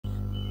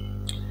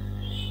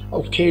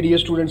Okay, dear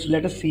students,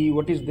 let us see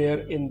what is there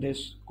in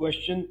this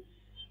question.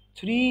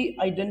 Three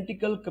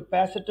identical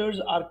capacitors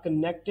are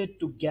connected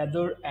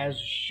together as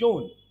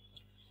shown.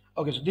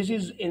 Okay, so this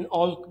is in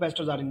all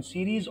capacitors are in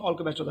series, all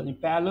capacitors are in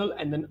parallel,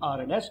 and then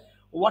R and S.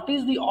 What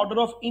is the order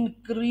of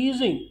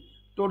increasing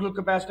total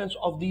capacitance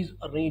of these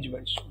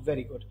arrangements?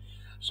 Very good.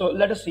 So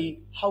let us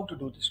see how to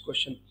do this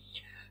question.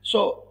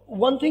 So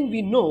one thing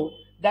we know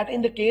that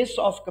in the case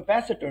of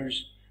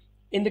capacitors,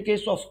 in the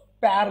case of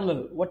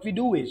parallel, what we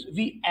do is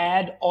we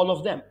add all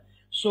of them.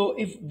 So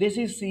if this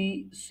is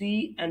C,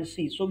 C and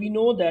C, so we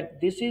know that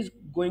this is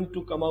going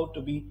to come out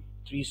to be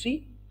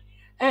 3C.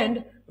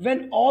 And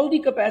when all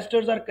the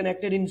capacitors are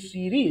connected in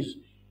series,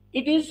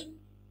 it is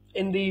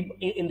in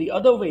the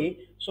other way.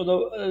 So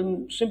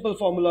the simple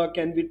formula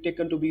can be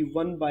taken to be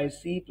 1 by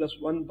C plus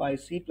 1 by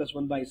C plus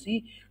 1 by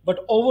C.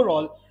 But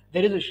overall,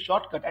 there is a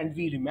shortcut, and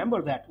we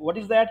remember that. What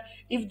is that?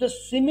 If the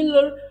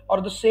similar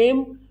or the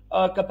same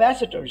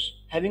capacitors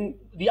having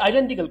the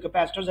identical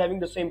capacitors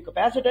having the same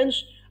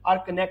capacitance are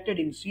connected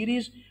in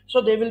series, so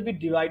they will be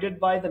divided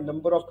by the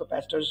number of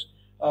capacitors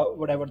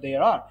whatever they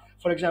are.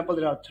 For example,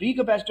 there are three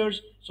capacitors,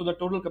 so the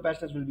total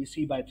capacitance will be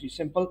C by 3.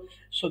 Simple.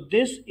 So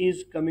this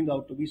is coming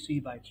out to be C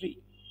by 3.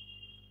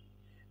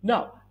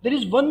 Now, there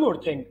is one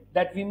more thing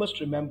that we must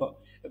remember.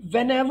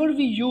 Whenever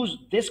we use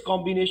this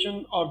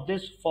combination or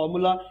this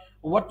formula,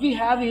 what we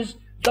have is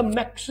the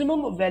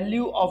maximum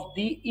value of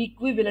the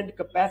equivalent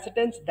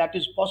capacitance that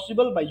is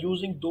possible by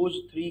using those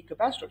three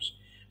capacitors.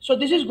 So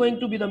this is going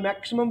to be the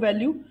maximum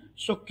value.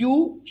 So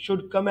Q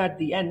should come at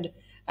the end,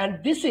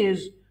 and this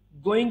is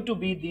going to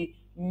be the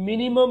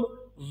minimum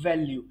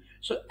value.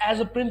 So as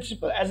a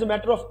principle, as a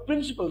matter of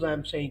principles, I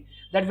am saying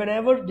that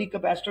whenever the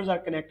capacitors are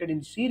connected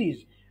in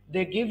series,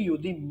 they give you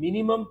the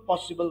minimum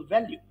possible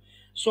value.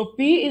 So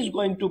P is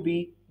going to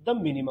be the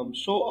minimum.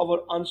 So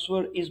our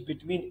answer is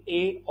between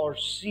A or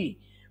C.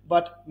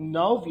 But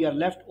now we are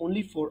left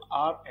only for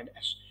R and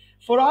S.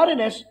 For R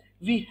and S,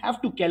 we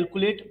have to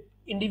calculate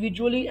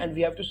individually, and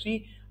we have to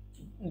see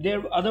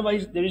there,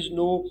 otherwise there is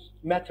no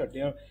method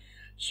there.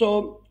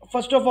 So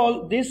first of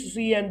all, this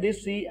C and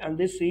this C and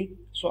this C.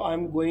 So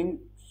I'm going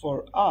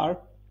for R.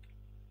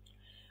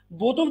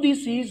 Both of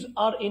these C's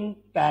are in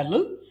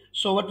parallel.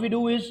 So what we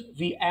do is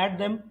we add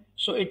them.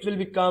 So it will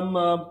become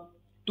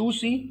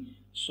 2C.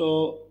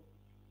 So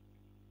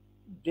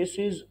this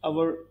is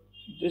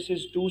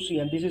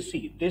 2C and this is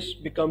C. This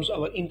becomes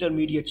our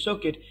intermediate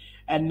circuit,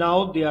 and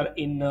now they are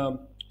in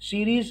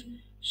series.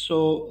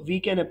 So we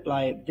can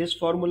apply this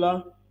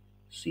formula,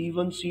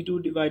 C1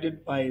 C2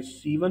 divided by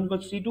C1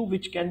 plus C2,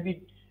 which can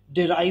be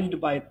derived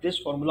by this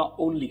formula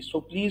only.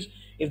 So please,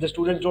 if the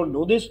students don't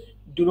know this,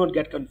 do not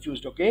get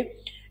confused. Okay,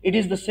 it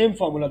is the same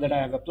formula that I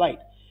have applied.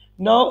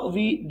 Now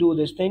we do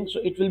this thing. So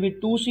it will be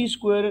 2C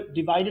square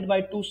divided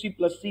by 2C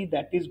plus C,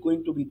 that is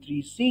going to be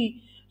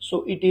 3C.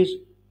 So it is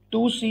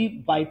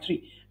 2C by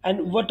 3.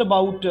 And what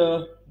about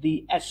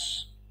the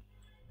S?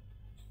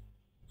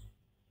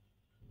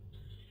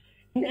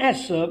 In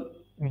S,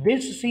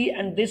 this C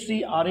and this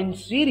C are in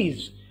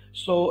series.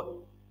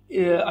 So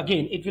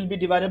again, it will be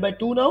divided by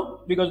 2 now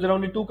because there are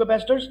only two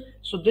capacitors.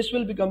 So this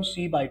will become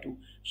C by 2.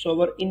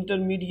 So our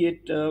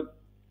intermediate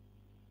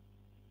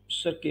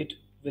circuit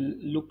will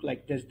look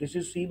like this. This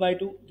is C by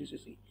 2, this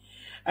is C.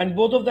 And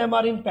both of them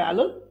are in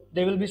parallel.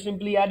 They will be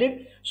simply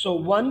added. So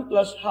 1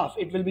 plus half,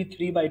 it will be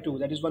 3 by 2,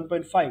 that is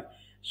 1.5.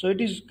 So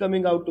it is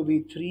coming out to be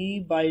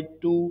 3 by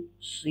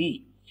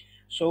 2C.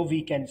 So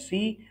we can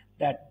see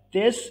that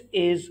this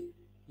is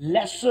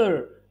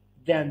lesser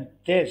than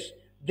this.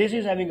 This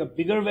is having a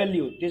bigger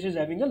value. This is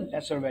having a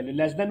lesser value.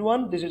 Less than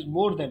 1, this is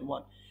more than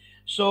 1.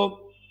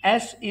 So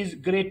S is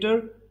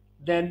greater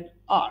than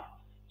R.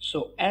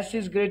 So S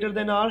is greater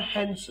than R,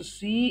 hence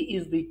C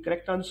is the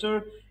correct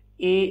answer.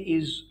 A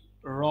is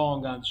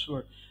wrong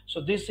answer.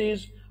 So this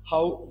is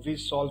how we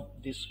solve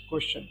this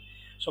question.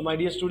 So my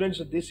dear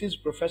students, this is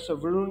Professor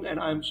Varun, and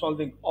I am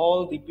solving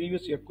all the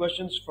previous year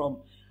questions from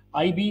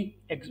IB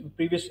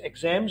previous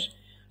exams.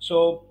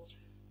 So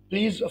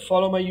please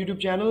follow my YouTube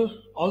channel.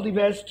 All the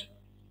best.